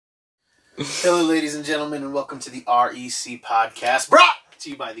Hello, ladies and gentlemen, and welcome to the REC podcast, brought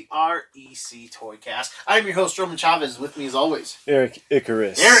to you by the REC Toycast. I'm your host, Roman Chavez. With me, as always, Eric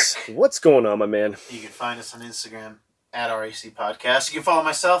Icarus. Eric! What's going on, my man? You can find us on Instagram at REC Podcast. You can follow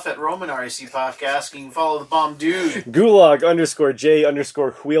myself at Roman REC Podcast. You can follow the bomb dude.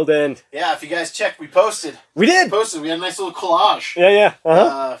 Gulag_J_Wheeled. Yeah, if you guys checked, we posted. We did! We had a nice little collage. Yeah.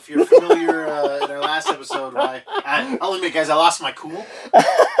 Uh-huh. If you're familiar in our last episode, I'll admit, guys, I lost my cool.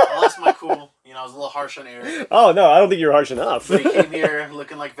 You know, I was a little harsh on Eric. Oh, no, I don't think you were harsh enough. But he came here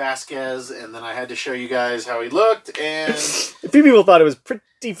looking like Vasquez, and then I had to show you guys how he looked, and... A few people thought it was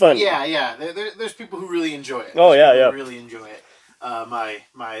pretty funny. Yeah. There's people who really enjoy it. Oh, yeah. Really enjoy it.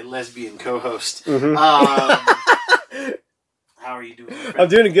 My lesbian co-host. Mm-hmm. How are you doing? I'm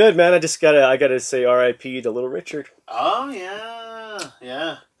doing good, man. I gotta say R.I.P. to Little Richard. Oh,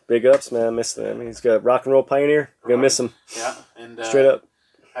 yeah. Big ups, man. Miss them. He's got rock and roll pioneer. Gonna miss him. Yeah, and straight up.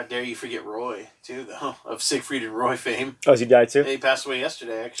 How dare you forget Roy, too, though, of Siegfried and Roy fame. Oh, he died, too? Yeah, he passed away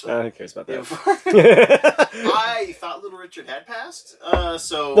yesterday, actually. Who cares about that? I thought Little Richard had passed,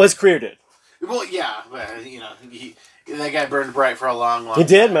 so... Well, his career did. Well, yeah, but, you know, that guy burned bright for a long He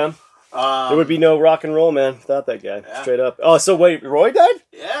did, time. man. There would be no rock and roll, man, without that guy. Yeah. Straight up. Oh, so wait, Roy died?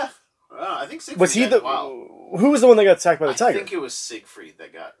 Yeah. Well, I think Siegfried Was he died. Who was the one that got attacked by the tiger? I think it was Siegfried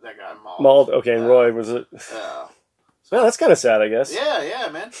that got mauled. Mauled? Okay, and Roy was it? Well, that's kind of sad, I guess. Yeah,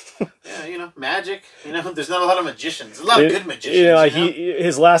 man. Yeah, you know, magic. You know, there's not a lot of magicians. A lot of good magicians. You know,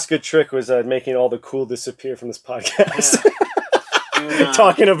 his last good trick was making all the cool disappear from this podcast. Yeah.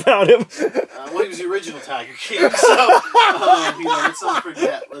 Talking about him. Well, he was the original Tiger King, so you know,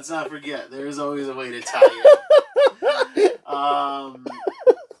 let's not forget. There is always a way to tie it.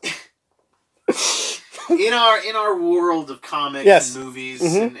 In our world of comics and movies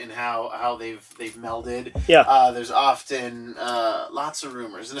and how they've melded, there's often lots of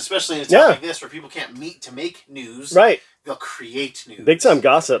rumors, and especially in a time like this where people can't meet to make news, right? They'll create news. Big time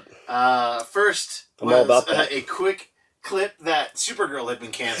gossip. First I'm all about that. A quick clip that Supergirl had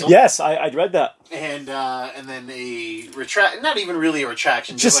been canceled. Yes, I read that. And then a not even really a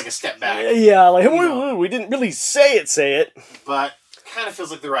retraction, just like a step back. Yeah, like we didn't really say it. But kind of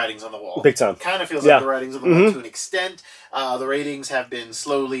feels like the writing's on the wall. Big time. Kind of feels like the writing's on the wall to an extent. The ratings have been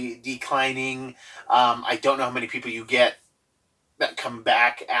slowly declining. I don't know how many people you get that come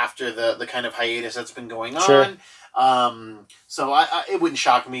back after the kind of hiatus that's been going on. Sure. So it wouldn't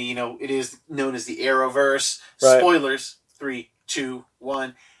shock me. You know, it is known as the Arrowverse. Right. Spoilers. 3, 2,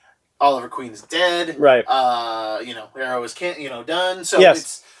 1. Oliver Queen is dead. Right. You know, Arrow is done. So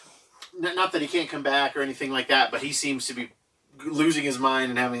it's not that he can't come back or anything like that, but he seems to be losing his mind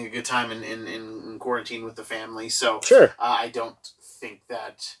and having a good time in quarantine with the family. So sure. I don't think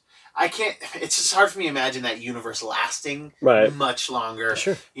that I can't. It's just hard for me to imagine that universe lasting much longer.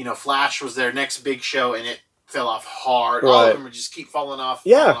 Sure. You know, Flash was their next big show, and it fell off hard. All of them would just keep falling off.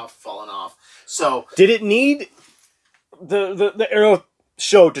 Falling off. So did it need the Arrow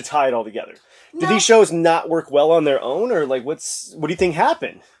show to tie it all together? Did these shows not work well on their own, or like what do you think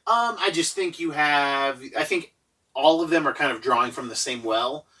happened? I just think I think all of them are kind of drawing from the same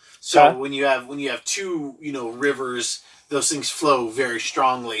well. So when you have two, you know, rivers, those things flow very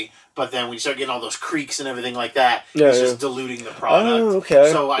strongly. But then when you start getting all those creeks and everything like that, it's just diluting the product. Oh,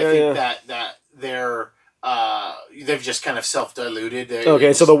 okay. So I think that they've just kind of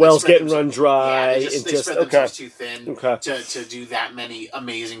self-diluted. So the well's getting run dry. They spread themselves too thin to do that many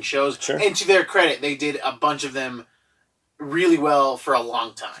amazing shows. Sure. And to their credit, they did a bunch of them really well for a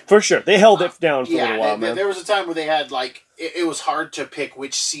long time. For sure. They held it down for a little while, man. There was a time where they had, like, it was hard to pick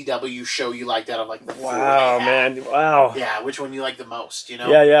which CW show you liked out of, like, the four. Wow, man. Wow. Yeah, which one you liked the most, you know?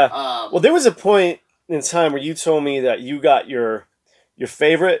 Yeah. Well, there was a point in time where you told me that you got your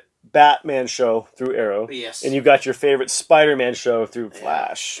favorite Batman show through Arrow. Yes. And you got your favorite Spider-Man show through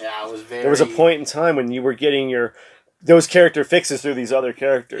Flash. Yeah, it was very... There was a point in time when you were getting those character fixes through these other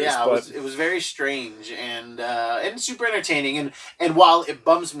characters. Yeah, it was very strange and super entertaining. And while it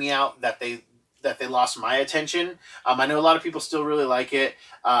bums me out that they lost my attention, I know a lot of people still really like it.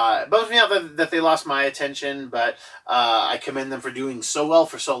 It bums me out that they lost my attention, but I commend them for doing so well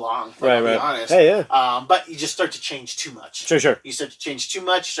for so long. I'll be honest. Hey, yeah. But you just start to change too much. Sure. You start to change too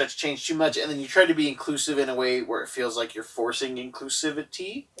much, and then you try to be inclusive in a way where it feels like you're forcing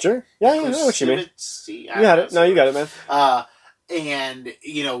inclusivity. Sure. Yeah, I know what you mean. You got it. No, you got it, man. And,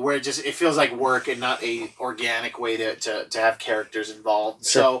 you know, where it feels like work and not a organic way to have characters involved.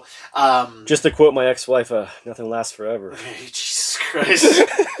 Sure. So, just to quote my ex-wife, nothing lasts forever. Jesus Christ.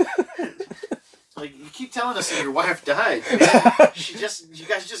 Like, you keep telling us that your wife died. Man. You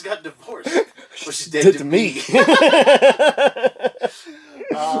guys just got divorced. Well, she's dead to me.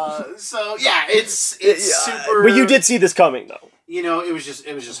 So yeah, it's super. But you did see this coming, though. It was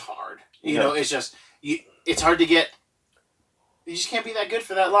just hard. It's hard to get. You just can't be that good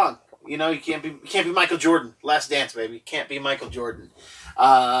for that long. You can't be Michael Jordan. Last Dance, baby. Can't be Michael Jordan.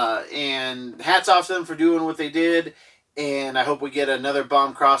 And hats off to them for doing what they did. And I hope we get another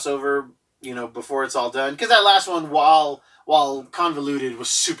bomb crossover, before it's all done. Because that last one, while convoluted, was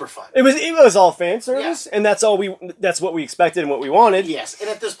super fun. It was all fan service, and that's what we expected and what we wanted. Yes, and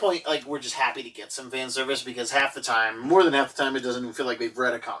at this point, we're just happy to get some fan service because more than half the time, it doesn't even feel like they've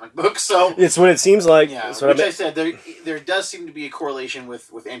read a comic book. So it's what it seems like. Yeah, I said, there does seem to be a correlation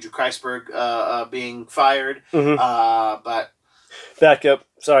with Andrew Kreisberg being fired, but. Back up.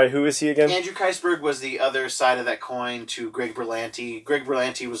 Sorry, who is he again? Andrew Kreisberg was the other side of that coin to Greg Berlanti. Greg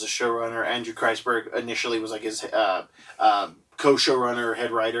Berlanti was a showrunner. Andrew Kreisberg initially was his co-showrunner,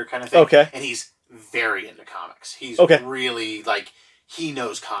 head writer kind of thing. Okay. And he's very into comics. He's really, he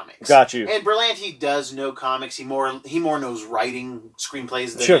knows comics. Got you. And Berlanti does know comics. He more knows writing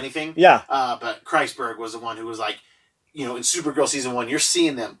screenplays than anything. Yeah. But Kreisberg was the one who was in Supergirl Season 1, you're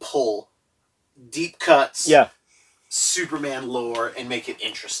seeing them pull deep cuts. Yeah. Superman lore and make it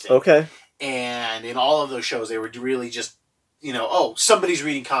interesting. Okay. And in all of those shows, they were really just, somebody's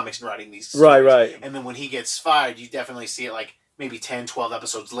reading comics and writing these stories. Right. And then when he gets fired, you definitely see it maybe 10, 12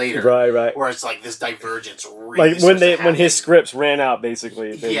 episodes later. Right. Where it's this divergence really when his scripts ran out,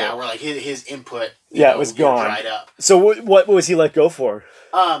 basically. Yeah, where his input it was gone. Dried up. So what was he let go for?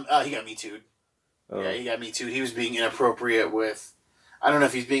 He got Me Too'd. Oh. Yeah, he got Me Too'd. He was being inappropriate with, I don't know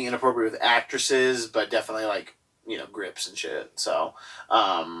if he's being inappropriate with actresses, but definitely grips and shit. So,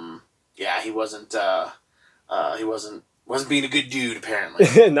 he wasn't being a good dude,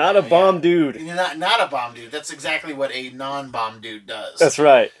 apparently. Not a bomb dude. Not a bomb dude. That's exactly what a non-bomb dude does. That's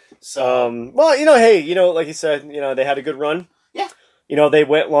right. So, hey, like you said, they had a good run. Yeah. They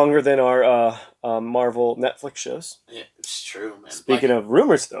went longer than our Marvel Netflix shows. Yeah, it's true, man. Speaking of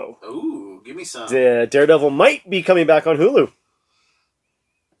rumors, though. Ooh, give me some. Daredevil might be coming back on Hulu.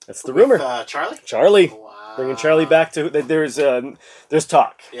 That's the rumor. Charlie? Charlie. Wow. Bringing Charlie back to there's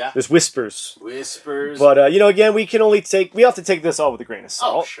talk. Yeah. There's whispers. But again, we have to take this all with a grain of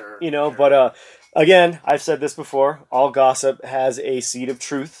salt. Oh, sure. Sure. But again, I've said this before. All gossip has a seed of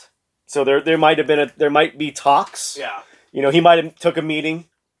truth. So there might be talks. Yeah. He might have took a meeting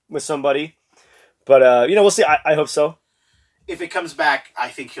with somebody, but we'll see. I hope so. If it comes back, I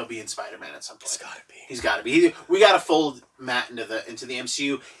think he'll be in Spider-Man at some point. It's gotta be. He's got to be. We got to fold Matt into the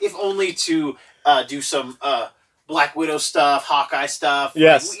MCU, if only to do some Black Widow stuff, Hawkeye stuff.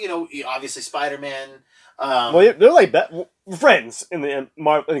 Yes. Obviously Spider-Man. They're friends in the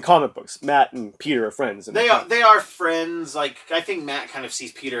comic books. Matt and Peter are friends. They are friends. I think Matt kind of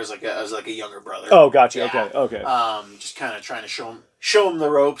sees Peter as a younger brother. Oh, gotcha. Yeah. Okay. Just kind of trying to show him the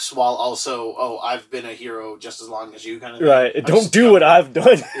ropes while also, I've been a hero just as long as you, kind of thing. Right. Don't do what I've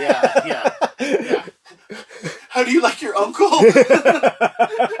done. Yeah. How do you like your uncle?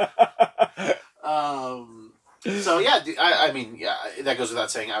 So yeah, I mean, that goes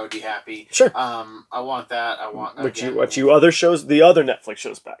without saying. I would be happy. Sure. I want that. I want. Other shows, the other Netflix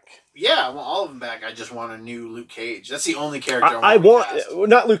shows back? Yeah, I want all of them back. I just want a new Luke Cage. That's the only character I want.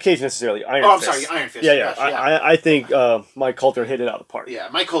 Not Luke Cage necessarily. Iron Fist. I'm sorry, Iron Fist. Yeah. I think Mike Coulter hit it out of the park. Yeah,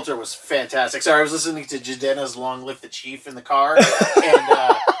 Mike Coulter was fantastic. Sorry, I was listening to Jadena's "Long Live the Chief" in the car, and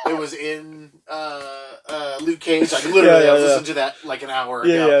it was in Luke Cage. I was listening to that an hour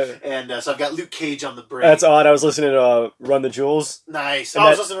ago, and so I've got Luke Cage on the brain. That's odd. I was listening to Run the Jewels. Nice. I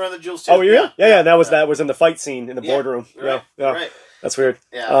was listening to Run the Jewels too. Oh, yeah. That was in the fight scene in the boardroom. Right. Yeah. Right. That's weird.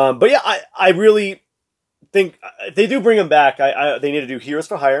 Yeah. But yeah, I really think if they do bring him back, they need to do Heroes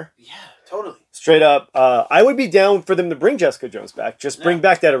for Hire. Yeah, totally. Straight up. I would be down for them to bring Jessica Jones back. Just bring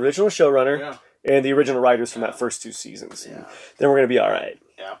back that original showrunner and the original writers from that first two seasons. Yeah. Then we're going to be all right.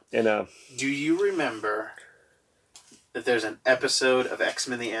 Yeah. And do you remember that there's an episode of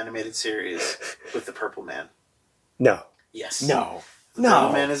X-Men the Animated Series with the Purple Man? No. Yes. No. The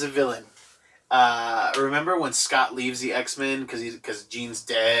Purple Man is a villain. Remember when Scott leaves the X-Men because Jean's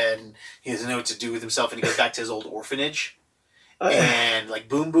dead and he doesn't know what to do with himself and he goes back to his old orphanage? And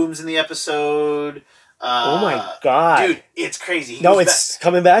Boom Boom's in the episode. Oh my god, dude, it's crazy. It's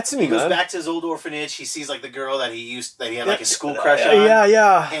coming back to me. He goes man. back to his old orphanage. He sees the girl that he had a school crush on.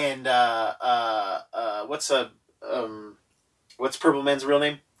 Yeah. And what's Purple Man's real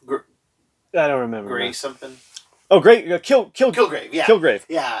name? I don't remember. Gray something. Oh, great! Kilgrave. Yeah. Kilgrave.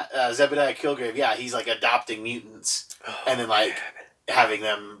 Yeah, Zebediah Kilgrave. Yeah, he's adopting mutants and then having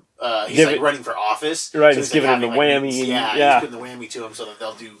them. He's running for office. Right, so he's giving him the whammy. He's putting the whammy to him so that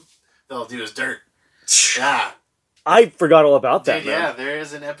they'll do his dirt. Yeah. I forgot all about that. Dude, yeah, there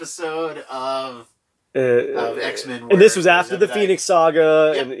is an episode of X-Men. And this was after the Phoenix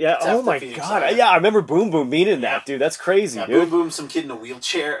Saga. Yep, And yeah, oh my God. Saga. Yeah, I remember Boom Boom being in that, dude. That's crazy, dude. Boom Boom, some kid in a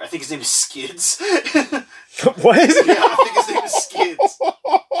wheelchair. I think his name is Skids. What? Yeah, I think his name is Skids.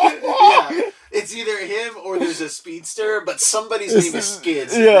 Yeah, it's either him or there's a speedster, but somebody's name is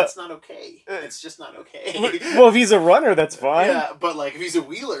Skids. Yeah. That's not okay. It's just not okay. Well, if he's a runner, that's fine. Yeah, but like if he's a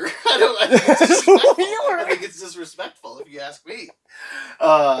wheeler, I think it's disrespectful. I think it's disrespectful if you ask me.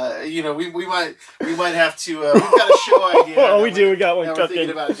 We might have to. We've got a show idea. Oh, we do. We got one that we're thinking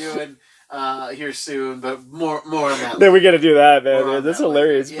about doing here soon, but more on that. Then we got to do that, man. That's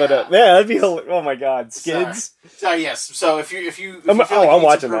hilarious. Yeah. But that'd be hilarious. Oh my God, Skids. Sorry, yes. So if you I'm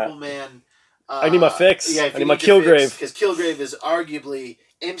watching that. Man, I need my fix. Yeah, I need my Kilgrave. Because Kilgrave is arguably,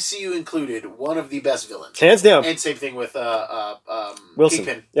 MCU included, one of the best villains. Hands down. And same thing with Wilson.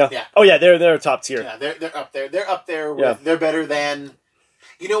 Kingpin. Yeah. Oh yeah, they're top tier. Yeah, they're up there. They're up there. They're better than.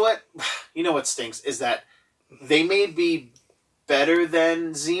 You know what? You know what stinks is that they may be better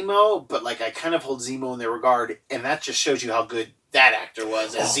than Zemo, but like I kind of hold Zemo in their regard, and that just shows you how good that actor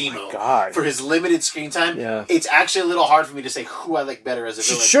was as Zemo. My God. For his limited screen time. Yeah. It's actually a little hard for me to say who I like better as a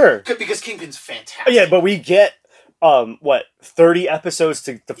villain. Sure. Because Kingpin's fantastic. Yeah, but we get 30 episodes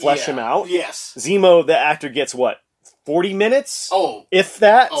to flesh him out. Yes. Zemo, the actor, gets what? 40 minutes? Oh. If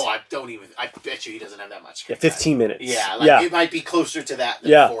that? Oh, I bet you he doesn't have that much. Yeah, 15 minutes. Yeah, it might be closer to that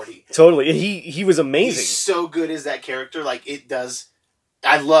than 40. Totally. And he was amazing. He's so good as that character. Like, it does...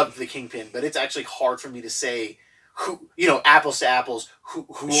 I loved the Kingpin, but it's actually hard for me to say who, apples to apples, who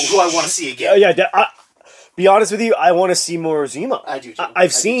I want to see again. Yeah, be honest with you, I want to see more Zemo. I do too.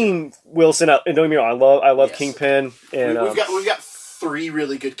 I've seen Wilson, and don't get me wrong, I love Kingpin. And we've got 3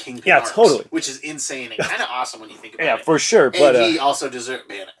 really good Kingpin arcs, totally. Which is insane and kind of awesome when you think about it. Yeah, for sure. And he also deserves,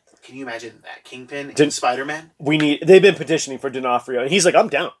 man, can you imagine that Kingpin in Spider-Man? They've been petitioning for D'Onofrio, and he's like, I'm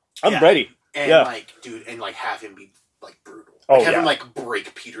down. I'm ready. And have him be like brutal. Have him like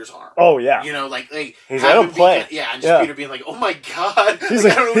break Peter's arm. Oh yeah. He's have him play. And just Peter being like, "Oh my God!" He's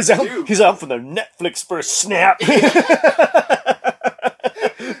like, I don't know what to do. He's out for the Netflix for a snap. He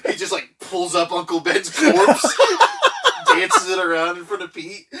just like pulls up Uncle Ben's corpse, dances it around in front of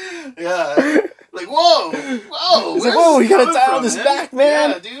Pete. Yeah, like whoa. He's like, whoa, you gotta dial this back,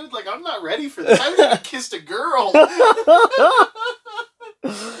 man. Yeah, dude. Like I'm not ready for this. I haven't even kissed a girl.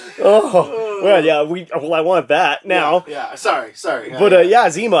 Well, yeah, I want that now. Yeah. Sorry. But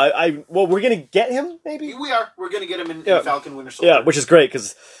Zemo, we're gonna get him. Maybe we are. We're gonna get him in Falcon Winter Soldier. Yeah, which is great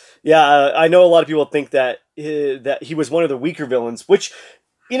because, I know a lot of people think that he was one of the weaker villains. Which,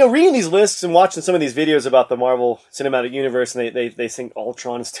 reading these lists and watching some of these videos about the Marvel Cinematic Universe, and they think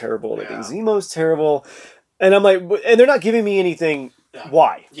Ultron is terrible. They think Zemo's terrible, and I'm like, and they're not giving me anything. Yeah.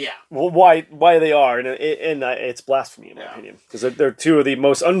 Why? Yeah. Well, why they are, and it's blasphemy in my opinion, because they're 2 of the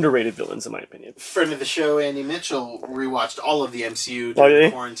most underrated villains in my opinion. Friend of the show, Andy Mitchell, rewatched all of the MCU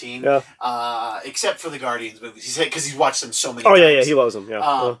during quarantine, except for the Guardians movies. He said because he's watched them so many times. Yeah, he loves them.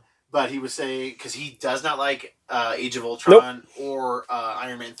 Yeah. But he was saying because he does not like Age of Ultron or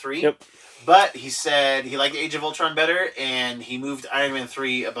Iron Man 3. Yep. But he said he liked Age of Ultron better, and he moved Iron Man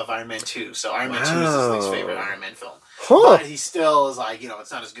 3 above Iron Man 2. So Iron Man 2 is his least favorite Iron Man film. Huh. But he still is like,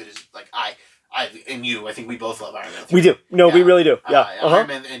 it's not as good as, like, I and you. I think we both love Iron Man 3. We do. No, we really do. Yeah. Iron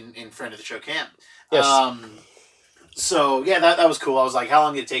Man and friend of the show, Cam. Yes. So, that was cool. I was like, how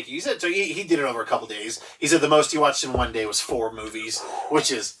long did it take you? He said, so he did it over a couple days. He said the most he watched in one day was 4 movies,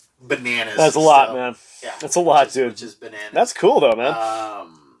 which is bananas. That's a lot, man. Yeah. That's a lot, dude. Which is bananas. That's cool, though, man.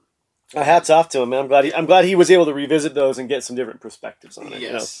 Hats off to him, man. I'm glad he was able to revisit those and get some different perspectives on it.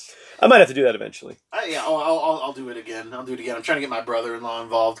 Yes. I might have to do that eventually. I'll do it again. I'm trying to get my brother-in-law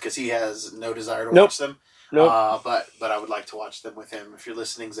involved because he has no desire to watch them. Nope. But I would like to watch them with him. If you're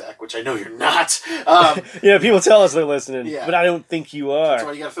listening, Zach, which I know you're not. People tell us they're listening, but I don't think you are. That's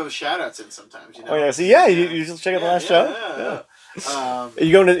why you got to throw the shout-outs in sometimes. Oh yeah, so you just check out the last show. Yeah. Are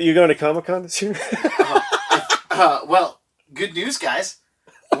you going to Comic-Con this year? Well, good news, guys.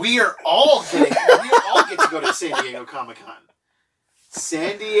 We all get to go to San Diego Comic-Con.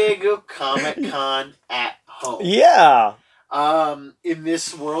 San Diego Comic-Con at home. Yeah. In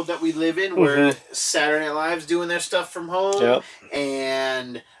this world that we live in, where Saturday Night Live's doing their stuff from home,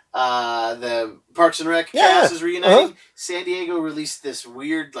 and the Parks and Rec cast is reuniting, San Diego released this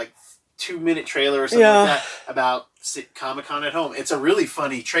weird, 2-minute trailer or something like that about Comic-Con at home. It's a really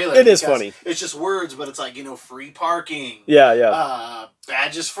funny trailer. It is funny. It's just words, but it's like, free parking. Yeah.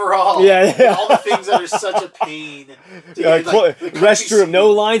 Badges for all. Yeah. All the things that are such a pain. To restroom. No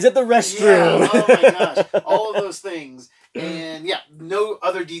lines at the restroom. Yeah, oh my gosh. All of those things. And yeah, no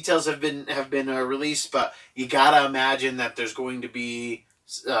other details have been released, but you gotta imagine that there's going to be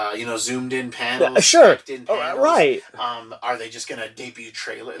zoomed in panels, sure, in panels. Right. Are they just gonna debut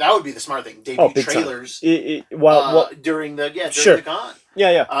trailer? That would be the smart thing. Debut trailers during the con.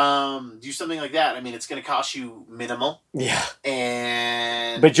 Yeah. Do something like that. I mean, it's gonna cost you minimal. Yeah.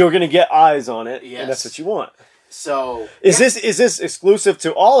 But you're gonna get eyes on it, yes. And that's what you want. So is this exclusive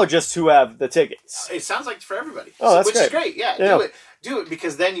to all or just who have the tickets? It sounds like for everybody. Oh, that's which great. Is great. Yeah, do it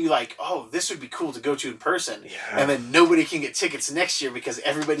because then you this would be cool to go to in person. Yeah. And then nobody can get tickets next year because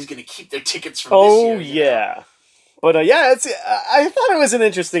everybody's going to keep their tickets from this year. Oh yeah. But I thought it was an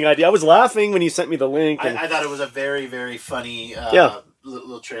interesting idea. I was laughing when you sent me the link. I thought it was a very, very funny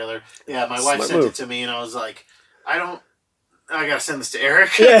little trailer. Yeah, my wife sent it to me, and I was like, I gotta send this to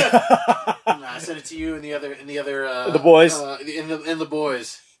Eric. Yeah. I sent it to you and the other the boys. In the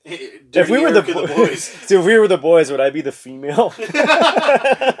boys. If we were the boys, so if we were the boys, would I be the female?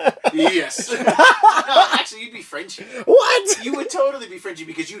 Yes. No, actually, you'd be Frenchie. What? You would totally be Frenchie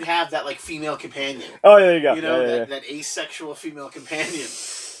because you'd have that female companion. Oh, there you go. You know that asexual female companion,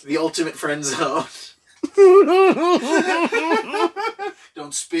 the ultimate friend zone.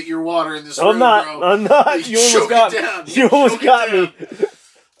 Don't spit your water in this room, bro. I'm not. You almost got me.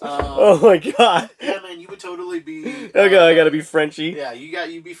 Oh my god. Yeah, man, you would totally be. Okay, I gotta be Frenchie. Yeah,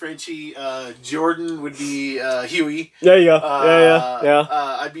 you'd be Frenchie. Jordan would be Huey. There you go. Yeah.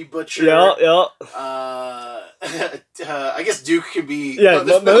 I'd be Butcher. Yeah. I guess Duke could be. Yeah,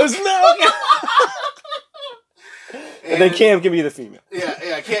 Mother's Milk. And then Cam can be the female.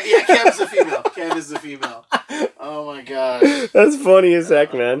 Cam is the female. Cam is the female. Oh my gosh. That's funny as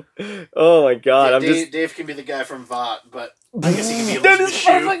heck, man. Oh my god. Dave can be the guy from Vought, but I guess he can be a That is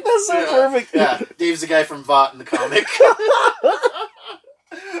perfect. That's so perfect. Yeah, Dave's the guy from Vought in the comic.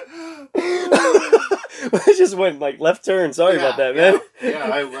 It just went left turn. Sorry about that, man. Yeah,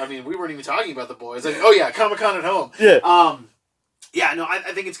 I mean, we weren't even talking about the boys. Oh yeah, Comic-Con at home. Yeah. I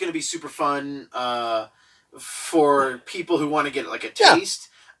think it's going to be super fun for people who want to get a taste.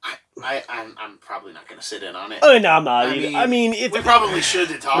 I'm probably not going to sit in on it. Oh no, I'm not. I mean, we probably should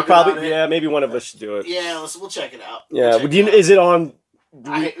talk about it. Yeah, maybe one of us should do it. Yeah, we'll check it out. Yeah, is it on?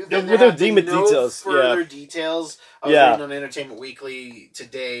 There have been no details. further details. I was reading on Entertainment Weekly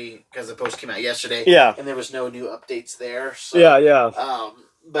today because the post came out yesterday. Yeah, and there was no new updates there. So, yeah.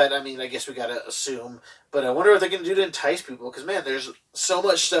 But I mean, I guess we gotta assume. But I wonder what they're gonna do to entice people because man, there's so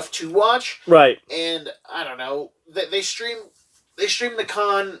much stuff to watch. Right. And I don't know. They stream the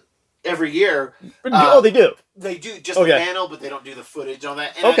con every year. They do. They do just the panel, but they don't do the footage on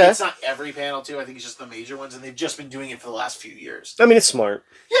that. And it's not every panel too. I think it's just the major ones, and they've just been doing it for the last few years. I mean, it's smart.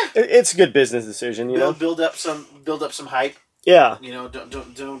 Yeah, it's a good business decision. Build up some hype. Yeah.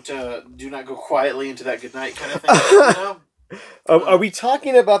 Do not go quietly into that good night kind of thing. Are we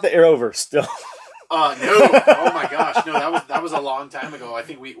talking about the Arrowverse still? No. Oh my gosh. No, that was a long time ago. I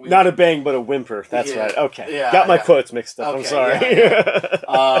think we not a bang, but a whimper. That's right. Okay. Yeah, got my quotes mixed up. Okay, I'm sorry.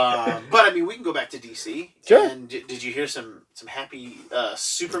 But I mean, we can go back to DC. Sure. And did you hear some happy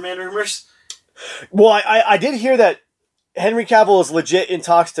Superman rumors? Well, I did hear that Henry Cavill is legit in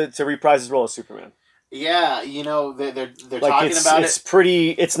talks to reprise his role as Superman. Yeah, they're talking about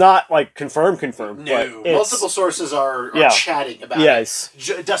it. It's not confirmed. No, multiple sources are chatting about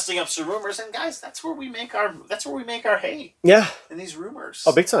it, dusting up some rumors, and guys, that's where we make our hay. Yeah, in these rumors.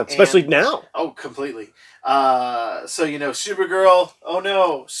 Oh, big time, especially now. Oh, completely. So Supergirl. Oh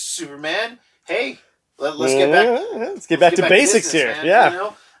no, Superman. Hey, let's get back to basics business, here. Man,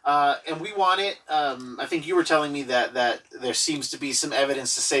 Yeah. and we want it. I think you were telling me that there seems to be some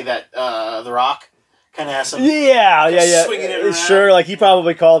evidence to say that The Rock kind of has some... Yeah. Swinging it around. Sure, he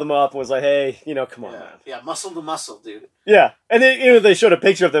probably called him up and was like, hey, come on, man. Yeah, muscle to muscle, dude. Yeah. And then, they showed a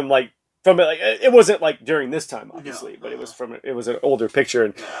picture of them, from it, it wasn't, during this time, obviously, but it was an older picture,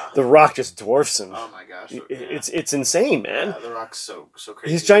 and The Rock just dwarfs him. Oh, my gosh. It's insane, man. Yeah, The Rock's so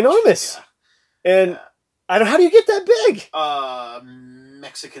crazy. He's ginormous. Yeah. And I don't... How do you get that big?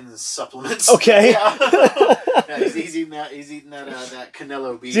 Mexican supplements. Okay. Yeah, he's eating that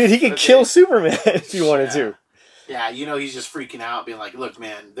Canelo beef. Dude, he could kill Superman if he wanted to. Yeah, he's just freaking out, being like, "Look,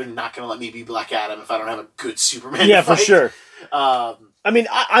 man, they're not gonna let me be Black Adam if I don't have a good Superman." Yeah, to fight. For sure. I mean,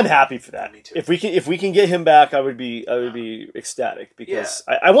 I'm happy for that. Me too. If we can get him back, I would be ecstatic because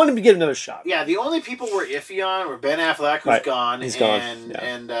I want him to get another shot. Yeah, the only people we're iffy on were Ben Affleck, who's gone,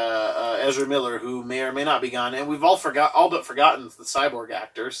 and Ezra Miller, who may or may not be gone, and we've all but forgotten the cyborg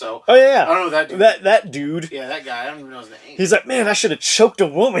actor. So I don't know that dude. That dude. Yeah, that guy. I don't even know his name. He's like, man, I should have choked a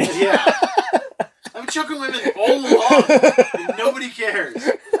woman. Yeah, I've been choking women all along, and nobody cares.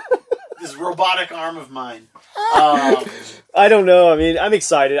 This robotic arm of mine. I don't know. I mean, I'm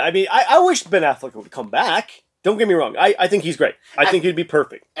excited. I mean, I wish Ben Affleck would come back. Don't get me wrong. I think he's great. I think he'd be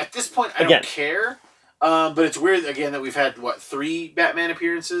perfect. At this point, I don't care. But it's weird, again, that we've had, 3 Batman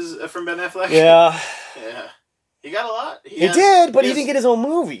appearances from Ben Affleck? Yeah. Yeah. He got a lot. He did, but he didn't get his own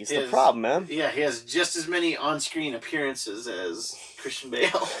movies. The problem, man. Yeah, he has just as many on-screen appearances as Christian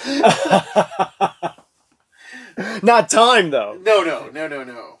Bale. Not time, though.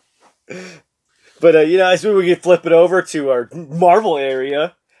 No. But, I suppose we could flip it over to our Marvel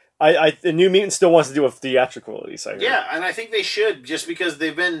area. The New Mutants still wants to do a theatrical release, I heard. Yeah, and I think they should, just because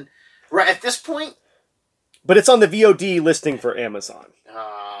they've been... Right, at this point... But it's on the VOD listing for Amazon.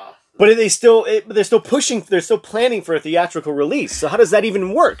 But they're still pushing, they're still planning for a theatrical release. So how does that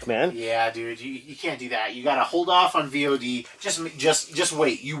even work, man? Yeah, dude, you can't do that. You gotta hold off on VOD. Just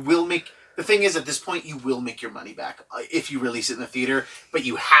wait. You will make... The thing is, at this point, you will make your money back if you release it in the theater, but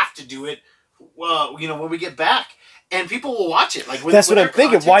you have to do it, when we get back. And people will watch it. Like that's what I'm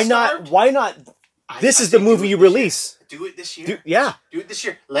thinking. Why not? This is the movie you release. Do it this year. Do it this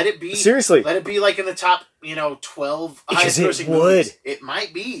year. Let it be. Seriously. Let it be like in the top, 12 highest grossing movies. It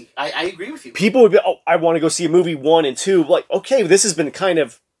might be. I agree with you. People would be, I want to go see a movie 1 and 2. Like, okay, this has been kind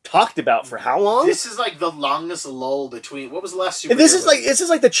of talked about for how long? This is like the longest lull between... What was the last superhero This is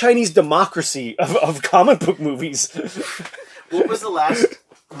like the Chinese democracy of comic book movies. What was the last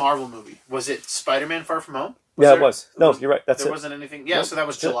Marvel movie? Was it Spider-Man Far From Home? It was. No, you're right. There wasn't anything. Yeah, so that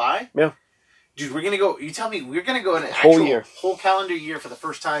was July? Yeah. Dude, we're going to go... You tell me, we're going to go in an whole calendar year for the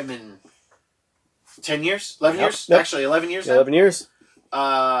first time in 10 years? 11 years? Yep. Actually, 11 years now? 11 years.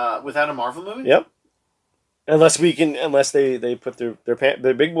 Without a Marvel movie? Yep. Unless they put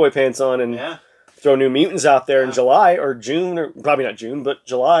their big boy pants on and throw New Mutants out there in July or June, or probably not June, but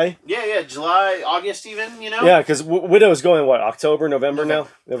July. Yeah, July, August even, Yeah, because Widow's going, October, November now?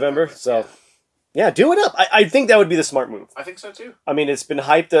 November, so... Yeah, do it up. I think that would be the smart move. I think so too. I mean, it's been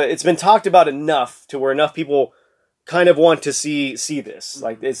hyped. It's been talked about enough to where enough people kind of want to see this. Mm-hmm.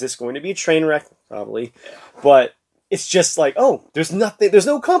 Like, is this going to be a train wreck? Probably. Yeah. But it's just like, there's nothing. There's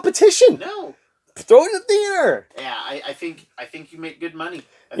no competition. No. Throw it in the theater. Yeah, I think you make good money.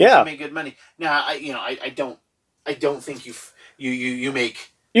 You make good money. Now, I don't think you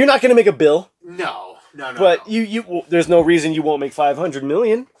make. You're not going to make a bill. No. But you there's no reason you won't make $500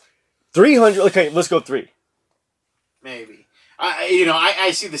 million. 300. Okay, let's go 3. Maybe.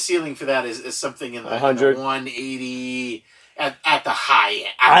 I see the ceiling for that as something in the 100, 180 at the high end.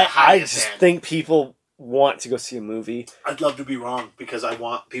 I just think people want to go see a movie. I'd love to be wrong because I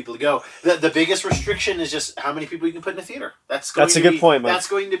want people to go. The biggest restriction is just how many people you can put in a theater. That's a good point, man. That's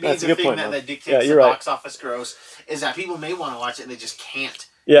going to be the thing that dictates the box office gross. Is that people may want to watch it and they just can't.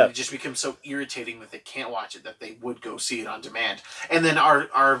 Yeah. It just becomes so irritating that they can't watch it that they would go see it on demand. And then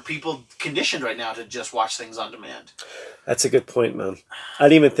are people conditioned right now to just watch things on demand? That's a good point, man. I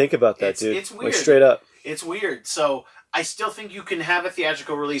didn't even think about that, dude. It's weird. Like, straight up. It's weird. So I still think you can have a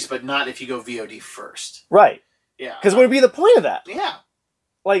theatrical release, but not if you go VOD first. Right. Yeah. Because what would be the point of that? Yeah.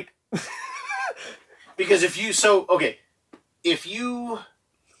 Like... Because if you go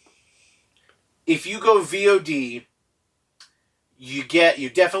VOD... You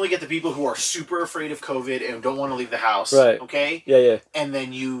definitely get the people who are super afraid of COVID and don't want to leave the house. Right. Okay? Yeah. And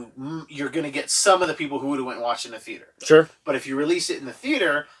then you're going to get some of the people who would have went and watched it in the theater. Sure. But if you release it in the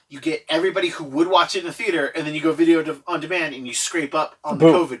theater, you get everybody who would watch it in the theater, and then you go video on demand and you scrape up on the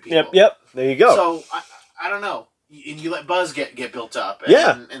COVID people. Yep. There you go. So, I don't know. And you let buzz get built up.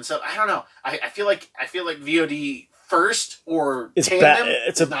 And so, I don't know. I feel like VOD first or tandem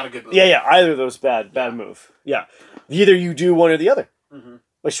is not a good move. Yeah. Either of those bad move. Yeah. Either you do one or the other. Mm-hmm.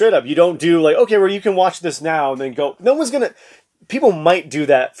 Like, straight up. You don't do, like, okay, well, you can watch this now and then go. No one's going to... People might do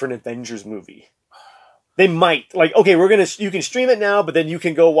that for an Avengers movie. They might. Like, okay, you can stream it now, but then you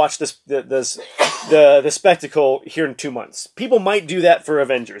can go watch the spectacle here in 2 months. People might do that for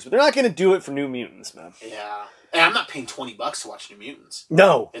Avengers, but they're not going to do it for New Mutants, man. Yeah. And I'm not paying $20 to watch New Mutants.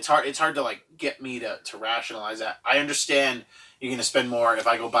 No. It's hard to, like, get me to rationalize that. I understand... You're going to spend more. If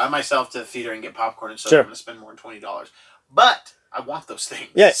I go by myself to the theater and get popcorn and stuff, I'm going to spend more than $20. But I want those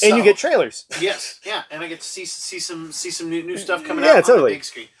things. Yeah, so, and you get trailers. Yes, yeah, and I get to see some new stuff coming out on the big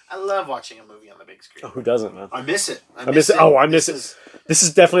screen. I love watching a movie on the big screen. Oh, who doesn't, man? I miss it. I miss it. Oh, I miss it. This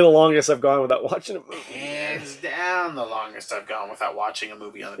is definitely the longest I've gone without watching a movie. Hands down the longest I've gone without watching a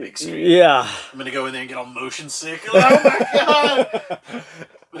movie on the big screen. Yeah. I'm going to go in there and get all motion sick. Oh, my God. I'm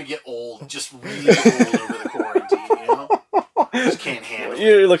going to get old, just really old over the quarantine, you know? I just can't handle it.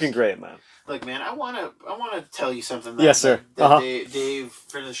 You're looking great, man. Look, man, I want to tell you something. Yes, sir. That Dave,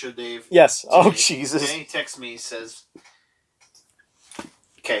 friend of the show, Dave. Yes. Oh, Jesus. He texts me, says,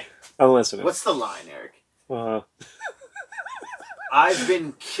 okay. I'm listening. What's the line, Eric? Uh, I've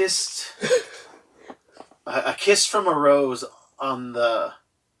been kissed. A kiss from a rose on the.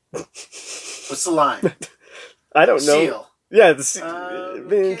 What's the line? I don't know. Seal. Yeah,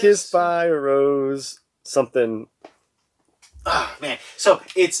 been kiss. kissed by a rose. Something. Oh, man. So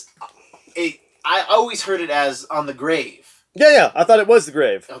I always heard it as on the grave. Yeah. I thought it was the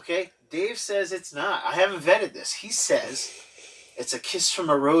grave. Okay? Dave says it's not. I haven't vetted this. He says it's a kiss from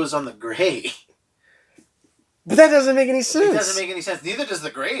a rose on the grave. But that doesn't make any sense. It doesn't make any sense. Neither does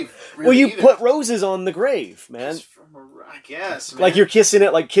the grave. Really well, you either. put roses on the grave, man. Kiss from I guess, man. Like you're kissing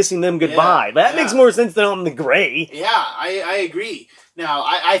it, like kissing them goodbye. That makes more sense than on the grave. Yeah, I agree. Now,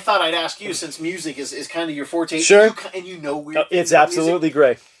 I thought I'd ask you, since music is kind of your forte. Sure. And you know weird things it's about absolutely music.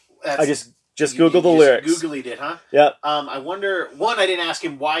 great. I just Googled the lyrics. Googled it, huh? Yeah. I wonder, one, I didn't ask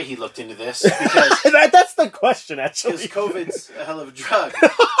him why he looked into this, because that's the question, actually. because COVID's a hell of a drug.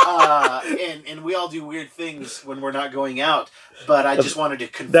 And we all do weird things when we're not going out, but I just wanted to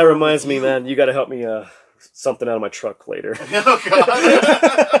confirm. That reminds me, man, you got to help me something out of my truck later. Oh,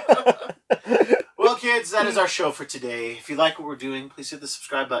 God. Well, kids, that is our show for today. If you like what we're doing, please hit the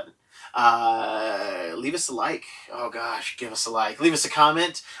subscribe button. Leave us a like. Oh gosh, give us a like. Leave us a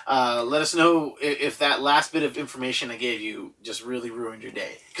comment. Let us know if that last bit of information I gave you just really ruined your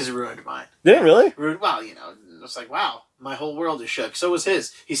day, because it ruined mine. Did it really? Well, it's like, wow, my whole world is shook. So was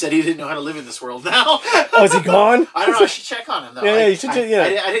his. He said he didn't know how to live in this world now. Oh, is he gone? I don't know. I should check on him though. Yeah, you should. I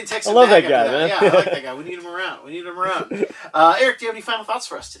didn't text him. I love back that guy, after man. Yeah, I like that guy. We need him around. Eric, do you have any final thoughts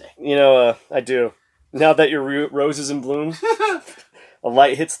for us today? I do. Now that your rose is in bloom, a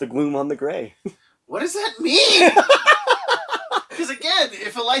light hits the gloom on the gray. What does that mean? Because again,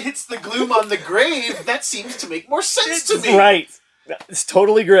 if a light hits the gloom on the grave, that seems to make more sense to me. Right. It's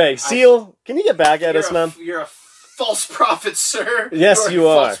totally gray. Seal, can you get back at us, man? You're a false prophet, sir. Yes, you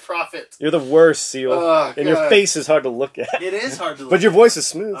are. False prophet. You're the worst, Seal. Oh, and your face is hard to look at. It is hard to look But your voice is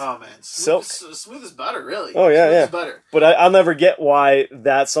smooth. Oh, man. Silk. Smooth as butter, really. Oh, yeah, smooth yeah. as butter. But I'll never get why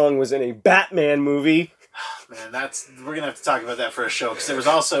that song was in a Batman movie. Man, we're gonna have to talk about that for a show, because there was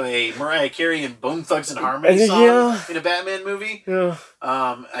also a Mariah Carey and Bone Thugs and Harmony song in a Batman movie. Yeah.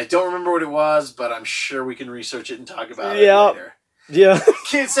 I don't remember what it was, but I'm sure we can research it and talk about it later. Yeah.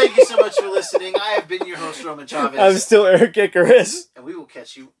 Kids, thank you so much for listening. I have been your host, Roman Chavez. I'm still Eric Icarus. And we will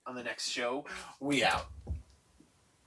catch you on the next show. We out.